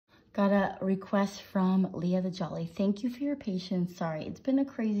Got a request from Leah the Jolly. Thank you for your patience. Sorry, it's been a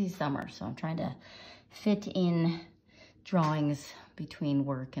crazy summer, so I'm trying to fit in drawings between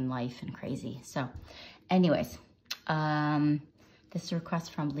work and life and crazy. So anyways, this is a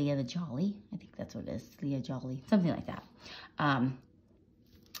request from Leah the Jolly. I think that's what it is, Leah Jolly, something like that.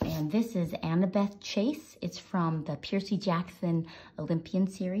 And this is Annabeth Chase. It's from the Percy Jackson Olympian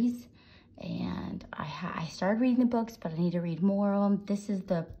series. And I started reading the books, but I need to read more of them. This is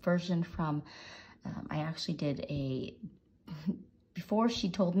the version from, I actually did before she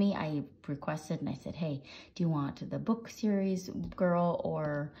told me, I requested and I said, hey, do you want the book series, girl,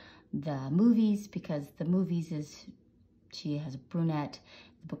 or the movies? Because the movies she has a brunette,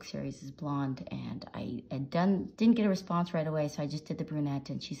 the book series is blonde, and I didn't get a response right away, so I just did the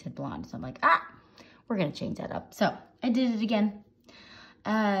brunette and she said blonde. So I'm like, we're gonna change that up. So I did it again.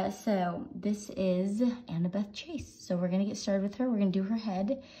 So this is Annabeth Chase. So we're gonna get started with her. We're gonna do her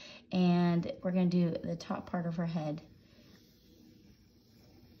head, and we're gonna do the top part of her head.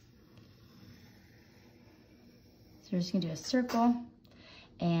 So we're just gonna do a circle,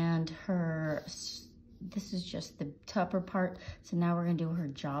 and this is just the upper part. So now we're gonna do her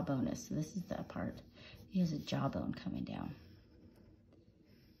jawbone. So this is the part. He has a jawbone coming down.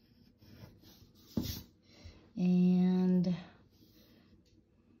 And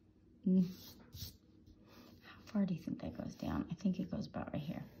how far do you think that goes down? I think it goes about right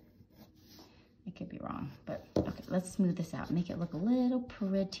here. I could be wrong, but okay, let's smooth this out, make it look a little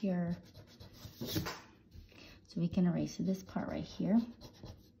prettier. So we can erase this part right here.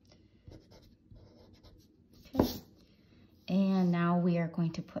 Okay. And now we are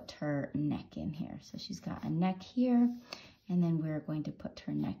going to put her neck in here. So she's got a neck here, and then we're going to put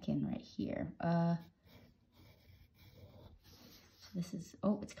her neck in right here. This is,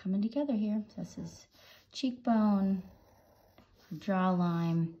 it's coming together here. So this is cheekbone,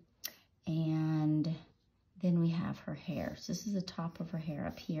 jawline, and then we have her hair. So this is the top of her hair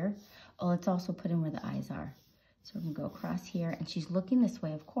up here. Oh, let's also put in where the eyes are. So we're gonna go across here, and she's looking this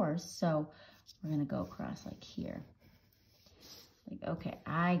way, of course. So we're gonna go across like here. Like, okay,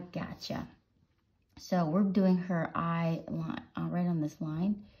 I gotcha. So we're doing her eye line, right on this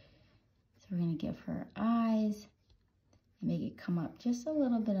line. So we're gonna give her eyes, make it come up just a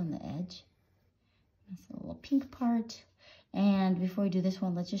little bit on the edge. That's a little pink part. And before we do this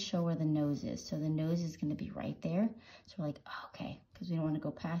one, let's just show where the nose is. So the nose is gonna be right there. So we're like, okay, because we don't wanna go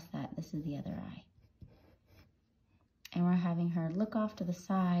past that. This is the other eye. And we're having her look off to the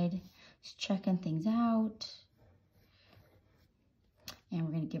side, just checking things out. And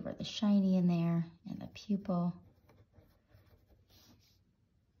we're gonna give her the shiny in there and the pupil.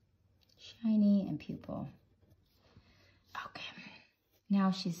 Shiny and pupil. Okay,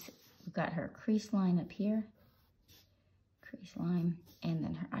 now we've got her crease line up here, crease line, and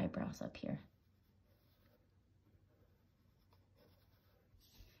then her eyebrows up here.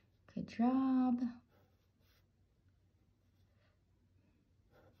 Good job.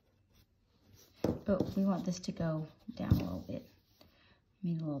 But we want this to go down a little bit.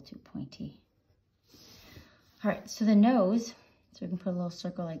 Made it a little too pointy. All right, so the nose, so we can put a little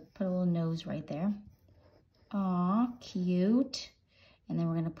circle, like put a little nose right there. Aw, cute. And then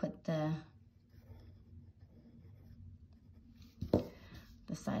we're gonna put the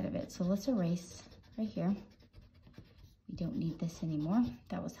side of it. So let's erase right here. We don't need this anymore.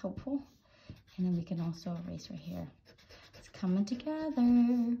 That was helpful. And then we can also erase right here. It's coming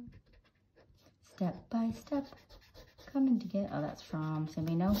together. Step by step, coming together. Oh, that's from, does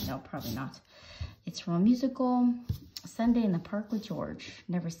anybody know? No, probably not. It's from a musical, Sunday in the Park with George.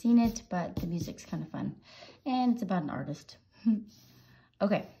 Never seen it, but the music's kind of fun. And it's about an artist.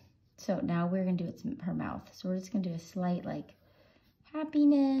 Okay, so now we're gonna do her mouth. So we're just gonna do a slight like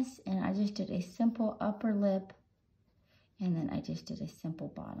happiness, and I just did a simple upper lip, and then I just did a simple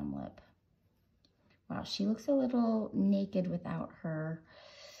bottom lip. Wow, she looks a little naked without her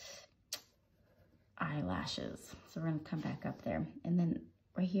eyelashes. So we're gonna come back up there. And then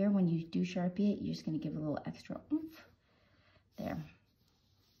right here, when you do Sharpie it, you're just gonna give a little extra oomph there.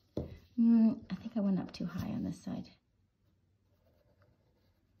 I think I went up too high on this side.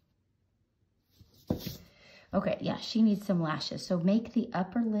 Okay, yeah, she needs some lashes. So make the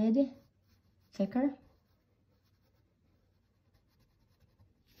upper lid thicker.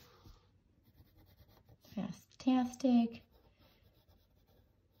 Fantastic.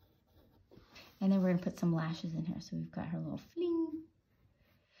 And then we're gonna put some lashes in here. So we've got her little fling.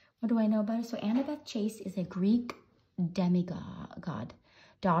 What do I know about her? So Annabeth Chase is a Greek demigod,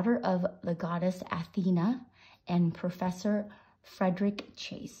 daughter of the goddess Athena and Professor Frederick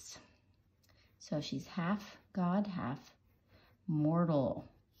Chase. So she's half god, half mortal.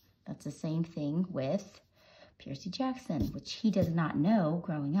 That's the same thing with Percy Jackson, which he does not know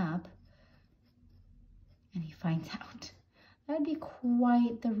growing up. And he finds out. That would be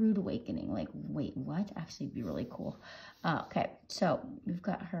quite the rude awakening. Like, wait, what? Actually, it'd be really cool. Okay, so we've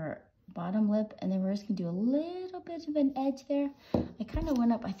got her bottom lip, and then we're just gonna do a little bit of an edge there. I kind of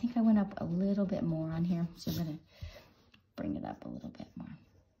went up, I think I went up a little bit more on here. So I'm gonna bring it up a little bit more.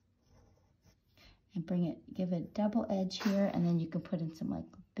 And bring it, give it double edge here, and then you can put in some like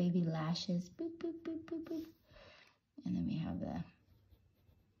baby lashes. Boop, boop, boop, boop, boop. And then we have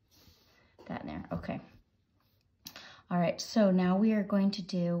that in there. Okay. All right, so now we are going to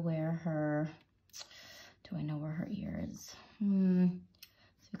do where her, do I know where her ear is?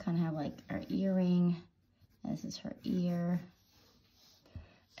 So we kind of have like our earring. This is her ear.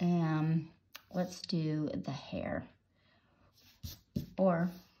 And let's do the hair. Or,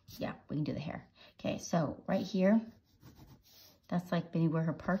 yeah, we can do the hair. Okay, so right here, that's like maybe where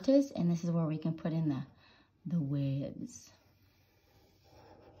her part is, and this is where we can put in the waves.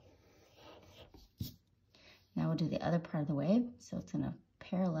 Now we'll do the other part of the wave. So it's gonna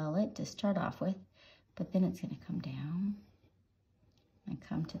parallel it to start off with, but then it's gonna come down and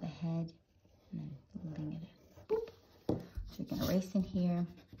come to the head and then bring it in. Boop. So we can erase in here.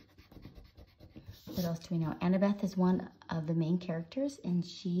 What else do we know? Annabeth is one of the main characters, and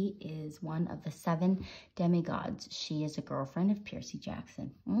she is one of the 7 demigods. She is a girlfriend of Percy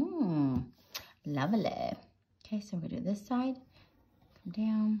Jackson. Lovely. Okay, so we're gonna do this side, come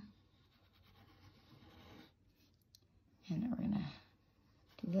down, and we're gonna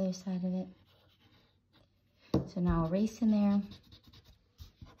do the other side of it. So now erase in there.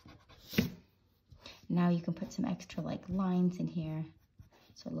 Now you can put some extra like lines in here,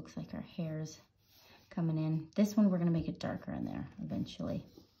 so it looks like our hair's coming in. This one, we're gonna make it darker in there eventually.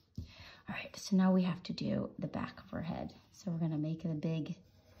 All right, so now we have to do the back of her head. So we're gonna make it a big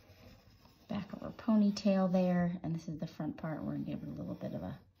back of her ponytail there, and this is the front part. We're gonna give it a little bit of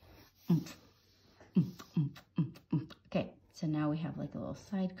a oomph, oomph, oomph, oomph, oomph. Okay, so now we have like a little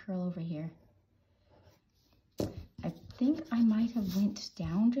side curl over here. I think I might have went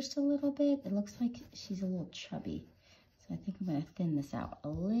down just a little bit. It looks like she's a little chubby. So I think I'm gonna thin this out a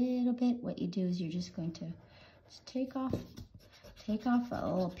little bit. What you do is you're just going to just take off a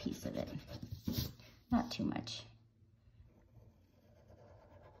little piece of it. Not too much.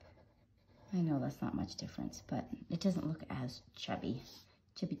 I know that's not much difference, but it doesn't look as chubby.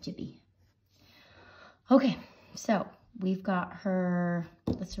 Chibby. Okay, so we've got her,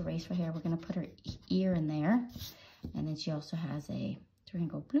 let's erase right here. We're gonna put her ear in there. And then she also has a, so we're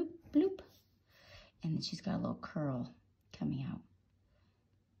gonna go bloop, bloop. And then she's got a little curl coming out.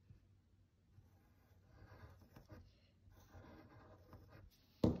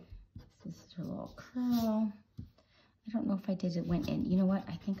 This is her little curl. I don't know if I did it went in. You know what?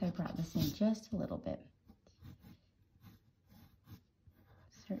 I think I brought this in just a little bit.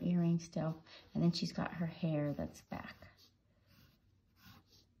 It's her earring still. And then she's got her hair that's back.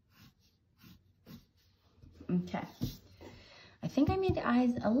 Okay. I think I made the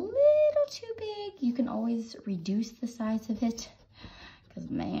eyes a little too big. You can always reduce the size of it. Because,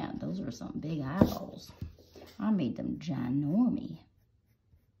 man, those are some big eyeballs. I made them ginormy.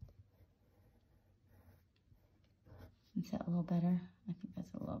 Is that a little better? I think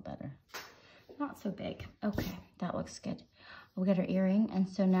that's a little better. Not so big. Okay, that looks good. We got her earring, and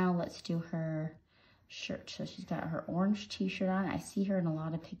so now let's do her shirt. So she's got her orange t-shirt on. I see her in a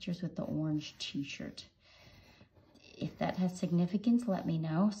lot of pictures with the orange t-shirt. If that has significance, let me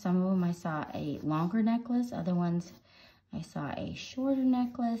know. Some of them I saw a longer necklace. Other ones I saw a shorter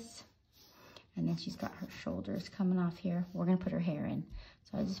necklace. And then she's got her shoulders coming off here. We're gonna put her hair in.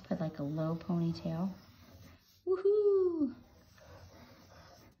 So I just put like a low ponytail. Woohoo!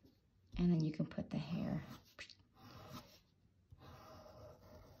 And then you can put the hair.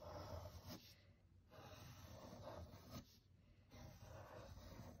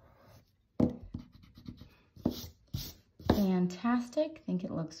 Fantastic. I think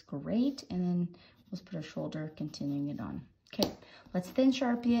it looks great. And then let's put her shoulder, continuing it on. Okay, let's thin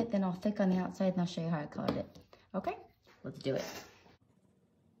Sharpie it, then I'll thick on the outside and I'll show you how I colored it. Okay, let's do it.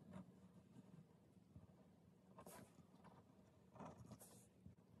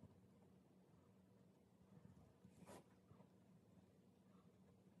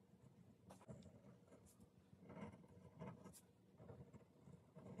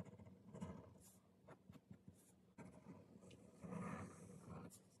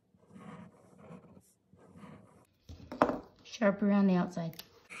 Sharp around the outside.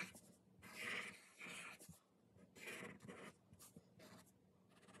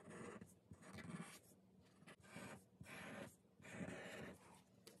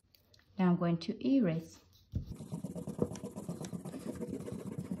 I'm going to erase.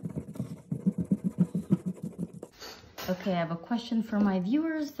 Okay, I have a question for my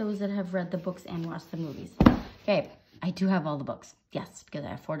viewers, those that have read the books and watched the movies. Okay, I do have all the books. Yes, because I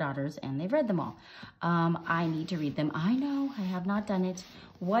have 4 daughters and they've read them all. I need to read them. I know, I have not done it.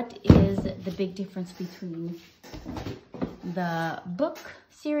 What is the big difference between the book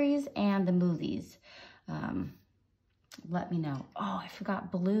series and the movies? Let me know. Oh, I forgot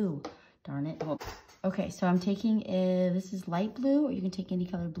blue. Darn it. Okay, so I'm taking, this is light blue, or you can take any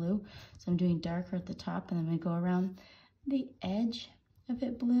color blue. So I'm doing darker at the top, and I'm going to go around the edge of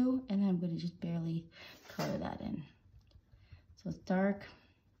it blue, and then I'm going to just barely color that in. So it's dark,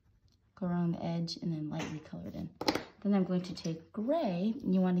 go around the edge, and then lightly colored in. Then I'm going to take gray,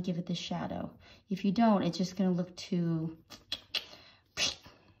 and you want to give it the shadow. If you don't, it's just going to look too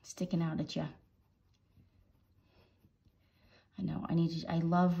sticking out at you. I know, I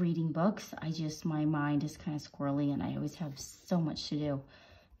love reading books. My mind is kind of squirrely, and I always have so much to do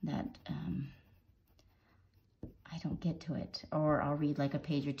that I don't get to it. Or I'll read like a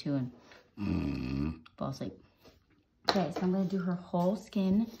page or two and fall asleep. Okay, so I'm going to do her whole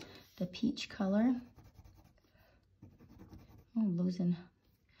skin, the peach color. Oh, I'm losing.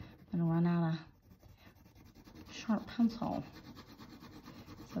 I'm going to run out of sharp pencil.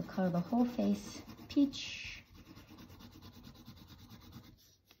 So color the whole face peach.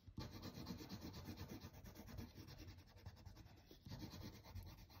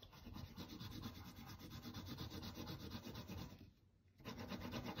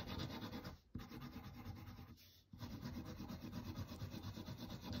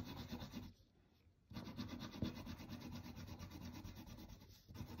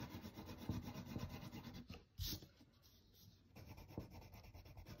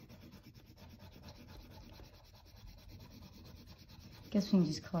 Guess we can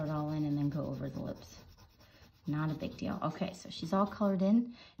just color it all in and then go over the lips. Not a big deal. Okay, so she's all colored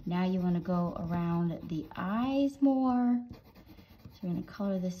in. Now you want to go around the eyes more. So we're going to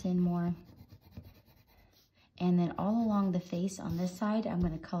color this in more. And then all along the face on this side, I'm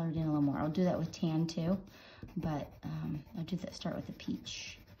going to color it in a little more. I'll do that with tan too, but I'll do that. Start with the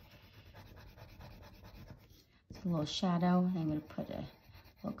peach. It's a little shadow. I'm going to put a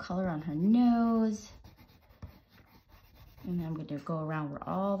little color on her nose. And then I'm going to go around where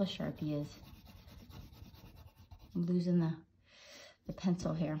all the Sharpie is. I'm losing the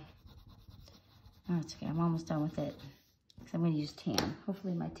pencil here. Oh, it's okay. I'm almost done with it. So I'm going to use tan.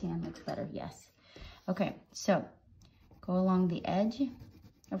 Hopefully my tan looks better. Yes. Okay, so go along the edge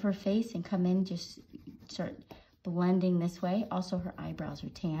of her face and come in, just start blending this way. Also, her eyebrows are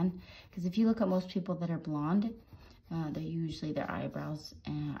tan. Because if you look at most people that are blonde, they're usually their eyebrows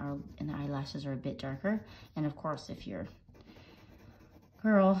and the eyelashes are a bit darker. And of course, if you're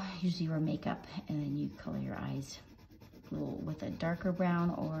girl, usually wear makeup and then you color your eyes with a darker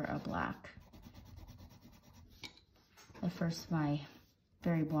brown or a black. At first, my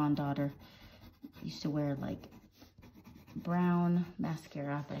very blonde daughter used to wear like brown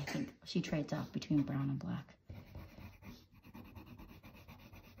mascara, but I think she trades off between brown and black.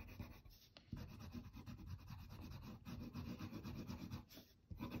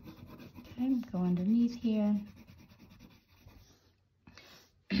 Okay, go underneath here.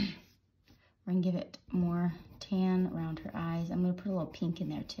 We're gonna give it more tan around her eyes. I'm gonna put a little pink in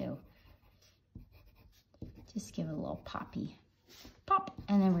there too. Just give it a little poppy. Pop!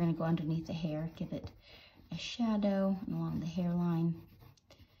 And then we're gonna go underneath the hair, give it a shadow along the hairline.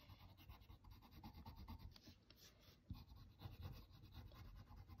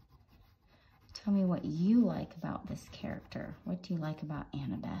 Tell me what you like about this character. What do you like about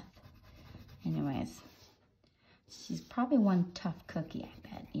Annabeth? Anyways, she's probably one tough cookie, I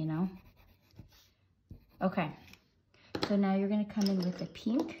bet, you know? Okay, so now you're gonna come in with the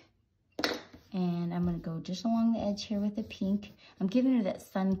pink, and I'm gonna go just along the edge here with the pink. I'm giving her that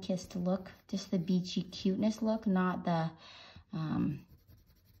sun-kissed look, just the beachy cuteness look, not the,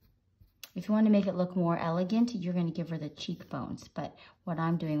 if you want to make it look more elegant, you're gonna give her the cheekbones, but what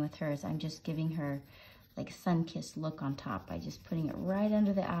I'm doing with her is I'm just giving her like sun-kissed look on top by just putting it right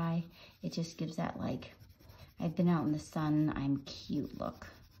under the eye. It just gives that like, I've been out in the sun, I'm cute look.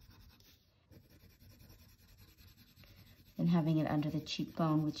 And having it under the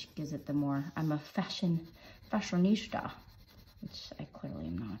cheekbone, which gives it the more, I'm a fashionista, which I clearly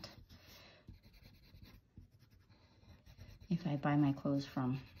am not. If I buy my clothes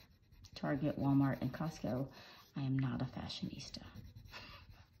from Target, Walmart, and Costco, I am not a fashionista.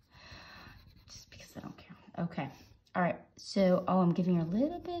 Just because I don't care. Okay. All right. So, I'm giving her a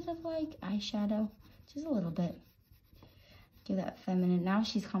little bit of like eyeshadow, just a little bit. Give that feminine. Now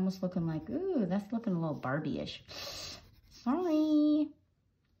she's almost looking like, ooh, that's looking a little Barbie-ish. Sorry.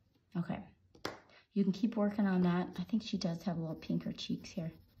 Okay. You can keep working on that. I think she does have a little pinker cheeks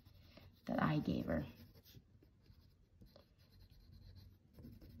here that I gave her.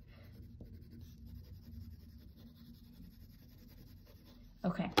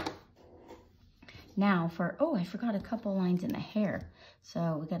 Okay. Now for, oh, I forgot a couple lines in the hair.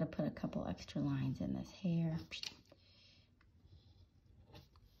 So we got to put a couple extra lines in this hair.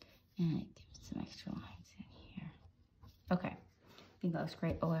 And give some extra lines in here. Okay. I think that looks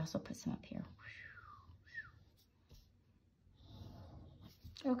great. Oh, I also put some up here.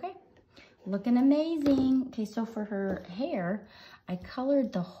 Okay. Looking amazing. Okay, so for her hair, I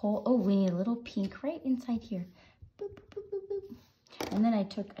colored the whole, oh, we need a little pink right inside here. Boop, boop, boop, boop, boop. And then I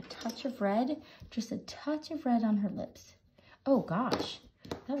took a touch of red, just a touch of red on her lips. Oh gosh,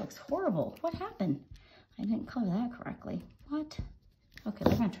 that looks horrible. What happened? I didn't color that correctly. What? Okay,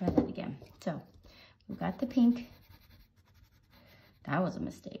 we're gonna try that again. So we've got the pink. That was a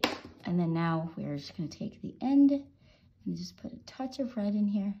mistake. And then now we're just gonna take the end and just put a touch of red in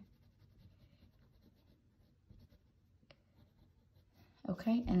here.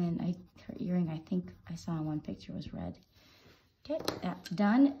 Okay, and then her earring, I think I saw in one picture was red. Okay, that's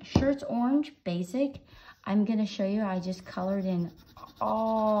done. Shirt's orange, basic. I'm gonna show you, I just colored in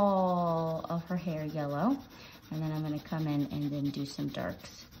all of her hair yellow. And then I'm gonna come in and then do some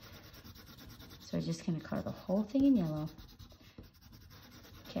darks. So I'm just gonna color the whole thing in yellow.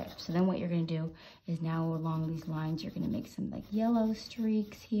 Okay, so then what you're gonna do is now along these lines, you're gonna make some like yellow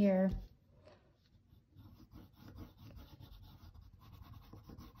streaks here.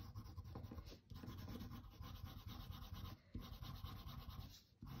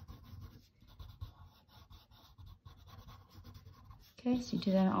 Okay, so you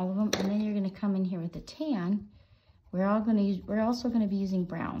do that on all of them, and then you're gonna come in here with the tan. We're also gonna be using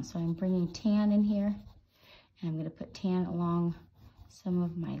brown. So I'm bringing tan in here, and I'm gonna put tan along some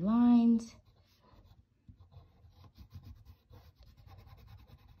of my lines.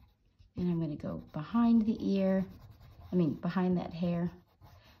 And I'm gonna go behind the ear, behind that hair,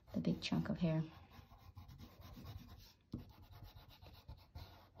 the big chunk of hair.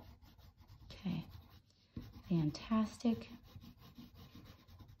 Okay, fantastic.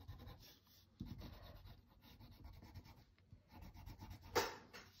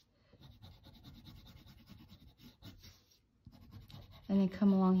 And then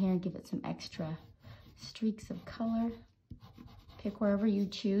come along here and give it some extra streaks of color. Pick wherever you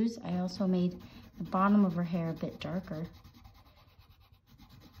choose. I also made the bottom of her hair a bit darker.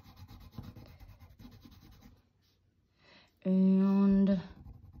 And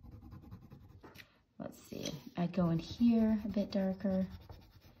let's see, I'd go in here a bit darker.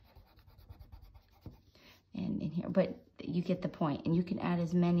 And in here, but you get the point. And you can add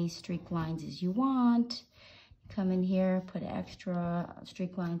as many streak lines as you want. Come in here, put extra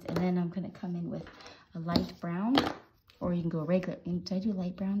streak lines, and then I'm gonna come in with a light brown, or you can go regular. Did I do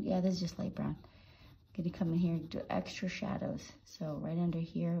light brown? Yeah, this is just light brown. I'm gonna come in here and do extra shadows. So right under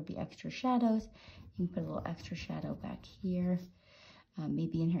here will be extra shadows. You can put a little extra shadow back here.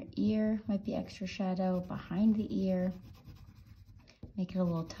 Maybe in her ear might be extra shadow, behind the ear. Make it a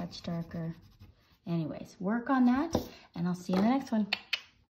little touch darker. Anyways, work on that, and I'll see you in the next one.